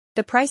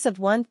The price of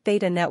one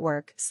Theta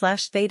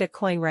network/Theta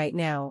coin right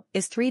now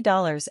is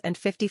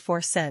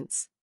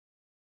 $3.54.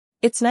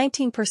 It's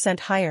 19%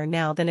 higher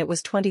now than it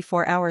was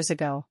 24 hours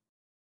ago.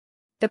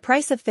 The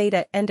price of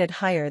Theta ended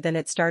higher than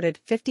it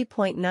started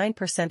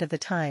 50.9% of the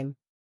time.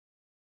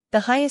 The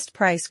highest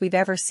price we've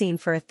ever seen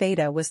for a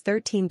Theta was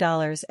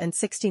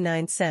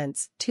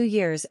 $13.69 2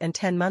 years and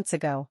 10 months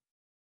ago.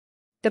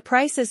 The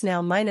price is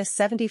now minus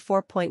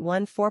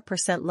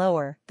 74.14%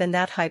 lower than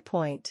that high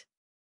point.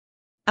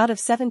 Out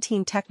of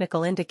 17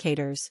 technical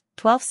indicators,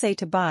 12 say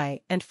to buy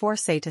and 4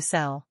 say to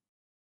sell.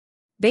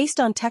 Based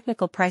on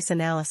technical price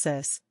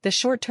analysis, the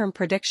short-term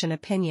prediction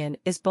opinion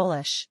is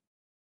bullish.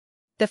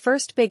 The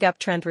first big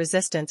uptrend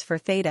resistance for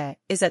Theta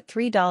is at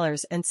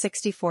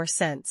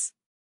 $3.64.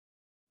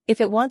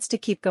 If it wants to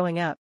keep going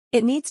up,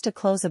 it needs to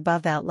close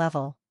above that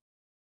level.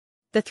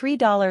 The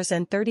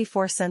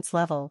 $3.34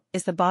 level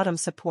is the bottom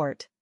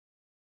support.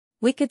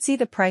 We could see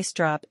the price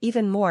drop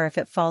even more if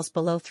it falls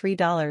below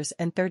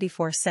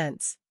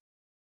 $3.34.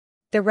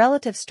 The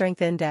Relative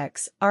Strength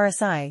Index,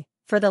 RSI,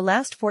 for the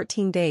last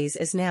 14 days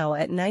is now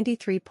at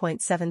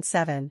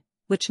 93.77,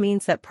 which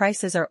means that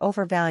prices are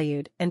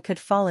overvalued and could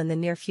fall in the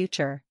near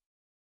future.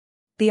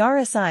 The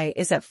RSI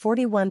is at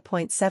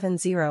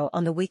 41.70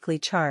 on the weekly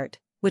chart,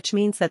 which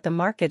means that the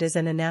market is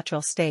in a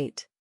natural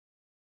state.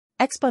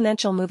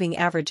 Exponential moving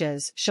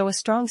averages show a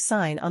strong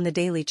sign on the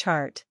daily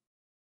chart.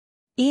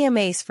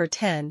 EMAs for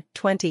 10,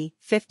 20,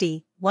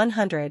 50,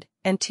 100,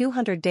 and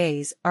 200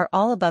 days are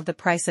all above the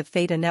price of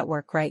Theta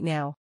network right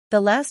now. The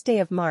last day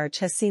of March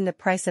has seen the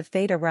price of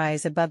Theta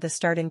rise above the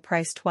starting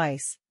price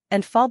twice,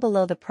 and fall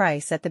below the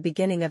price at the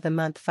beginning of the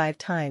month 5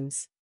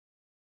 times.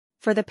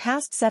 For the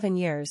past 7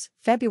 years,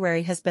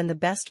 February has been the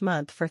best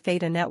month for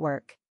Theta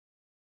network.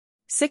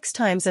 6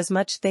 times as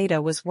much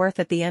Theta was worth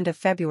at the end of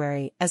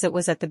February as it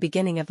was at the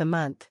beginning of the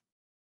month.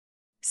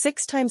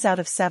 6 times out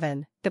of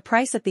 7, the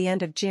price at the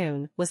end of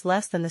June was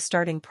less than the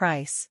starting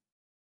price.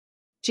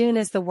 June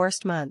is the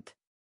worst month.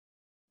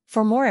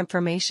 For more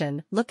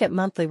information, look at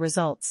monthly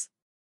results.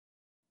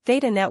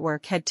 Theta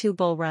network had 2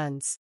 bull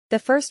runs. The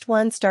first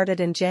one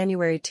started in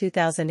January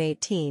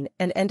 2018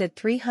 and ended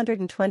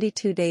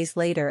 322 days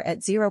later at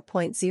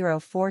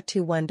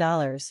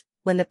 $0.0421,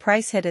 when the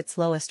price hit its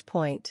lowest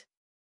point.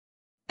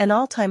 An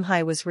all-time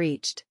high was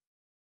reached.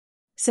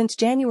 Since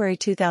January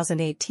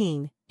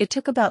 2018, it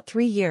took about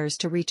 3 years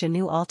to reach a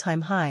new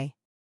all-time high.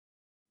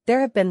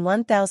 There have been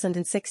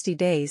 1,060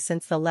 days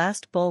since the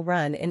last bull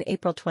run in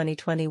April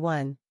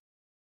 2021.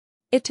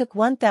 It took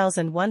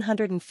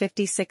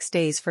 1,156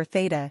 days for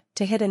Theta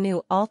to hit a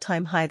new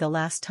all-time high the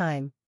last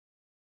time.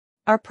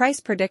 Our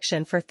price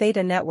prediction for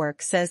Theta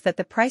network says that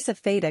the price of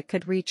Theta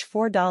could reach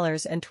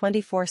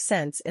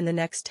 $4.24 in the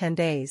next 10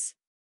 days.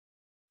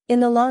 In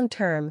the long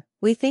term,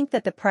 we think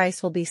that the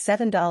price will be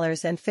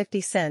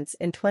 $7.50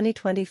 in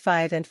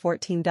 2025 and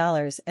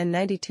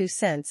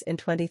 $14.92 in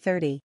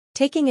 2030.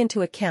 Taking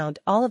into account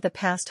all of the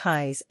past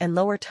highs and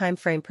lower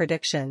timeframe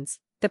predictions,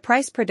 the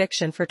price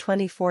prediction for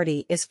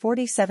 2040 is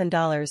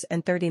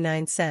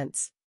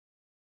 $47.39.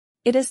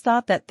 It is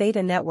thought that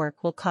Theta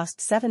network will cost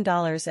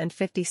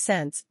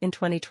 $7.50 in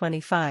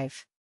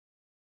 2025.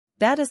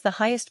 That is the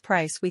highest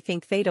price we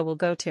think Theta will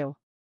go to.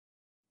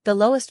 The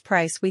lowest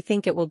price we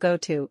think it will go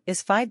to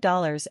is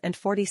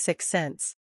 $5.46.